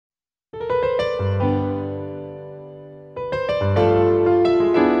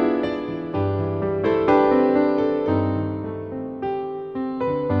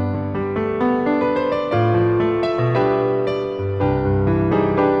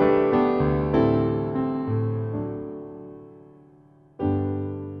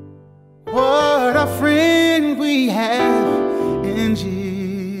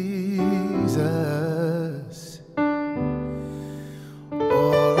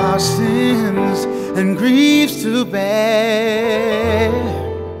our sins and griefs to bear.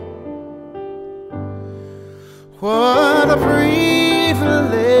 What a privilege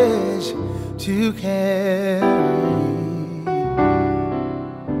to carry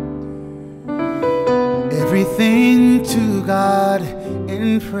everything to God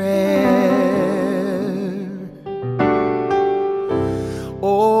in prayer.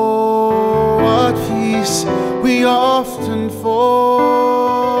 Oh, what peace we often forfeit.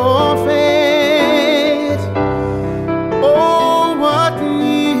 Oh, what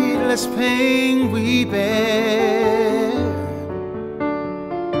needless pain we bear.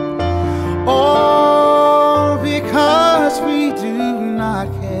 All because we do not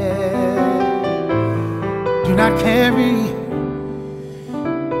carry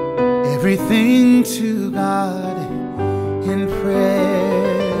everything to God in prayer.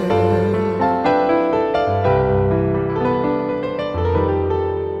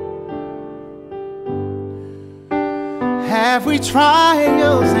 Have we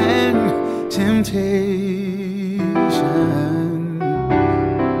trials and temptation?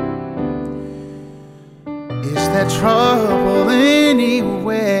 Is there trouble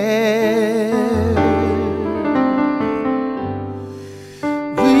anywhere?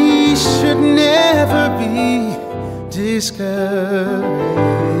 We should never be discouraged.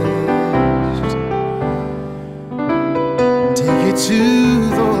 Take it to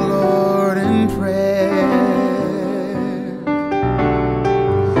the Lord in prayer.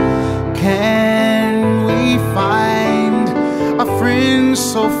 Can we find a friend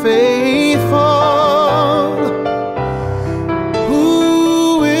so faithful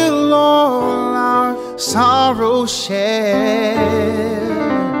who will all our sorrow share?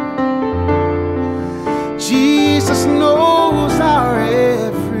 Jesus knows our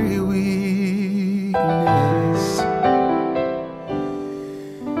every weakness.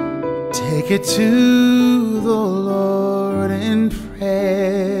 Take it to the Lord in prayer.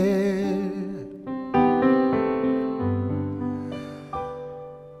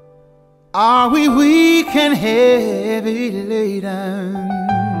 Are we weak and heavy laden,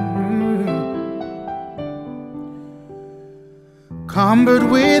 cumbered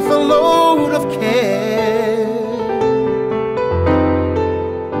with a load of care?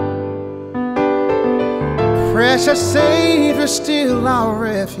 Precious Savior, still our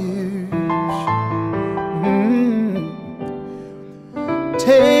refuge.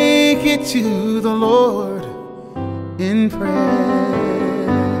 Take it to the Lord in prayer.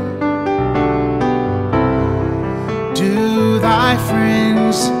 Do thy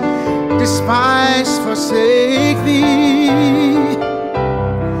friends despise, forsake thee?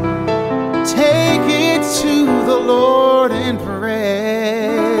 Take it to the Lord in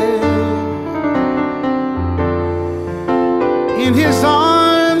prayer. In his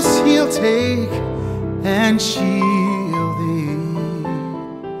arms he'll take and shield thee.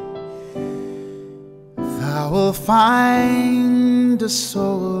 Thou wilt find a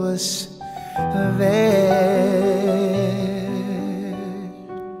solace there.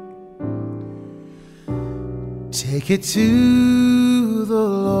 Take it to the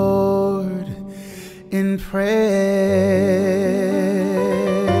Lord in prayer.